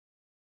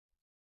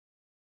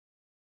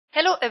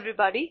Hello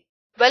everybody,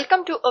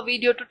 welcome to a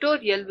video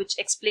tutorial which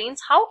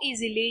explains how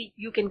easily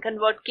you can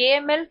convert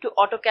KML to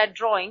AutoCAD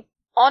drawing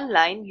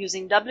online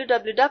using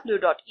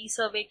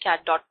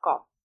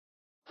www.esurveycad.com.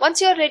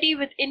 Once you are ready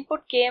with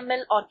input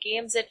KML or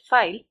KMZ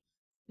file,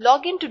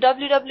 log in to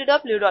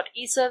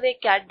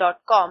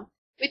www.esurveycad.com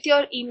with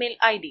your email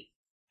ID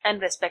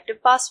and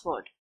respective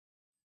password.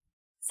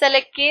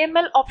 Select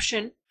KML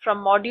option from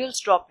Modules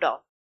drop-down.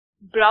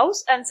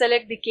 Browse and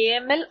select the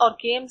KML or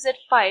KMZ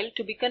file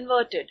to be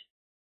converted.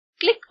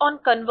 Click on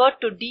Convert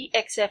to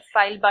DXF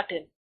File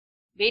button.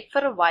 Wait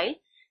for a while,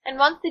 and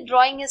once the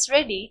drawing is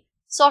ready,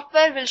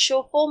 software will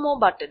show 4 more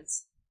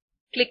buttons.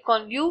 Click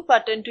on View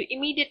button to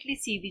immediately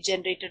see the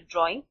generated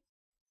drawing.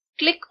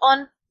 Click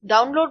on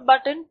Download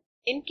button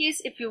in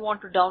case if you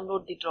want to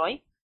download the drawing.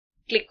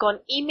 Click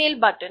on Email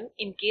button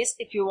in case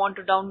if you want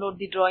to download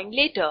the drawing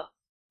later.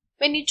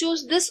 When you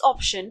choose this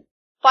option,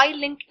 file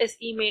link is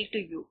emailed to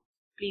you.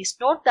 Please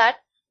note that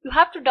you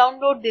have to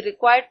download the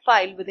required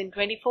file within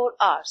 24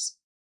 hours.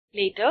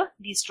 Later,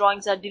 these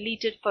drawings are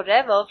deleted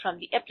forever from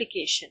the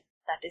application,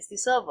 that is the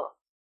server.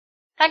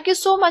 Thank you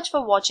so much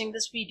for watching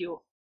this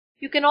video.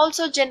 You can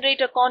also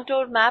generate a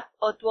contour map,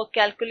 earthwork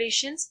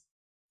calculations,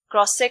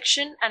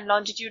 cross-section and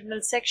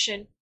longitudinal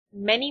section,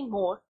 and many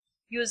more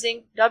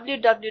using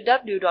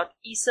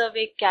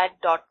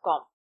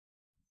www.esurveycad.com.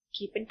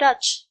 Keep in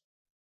touch.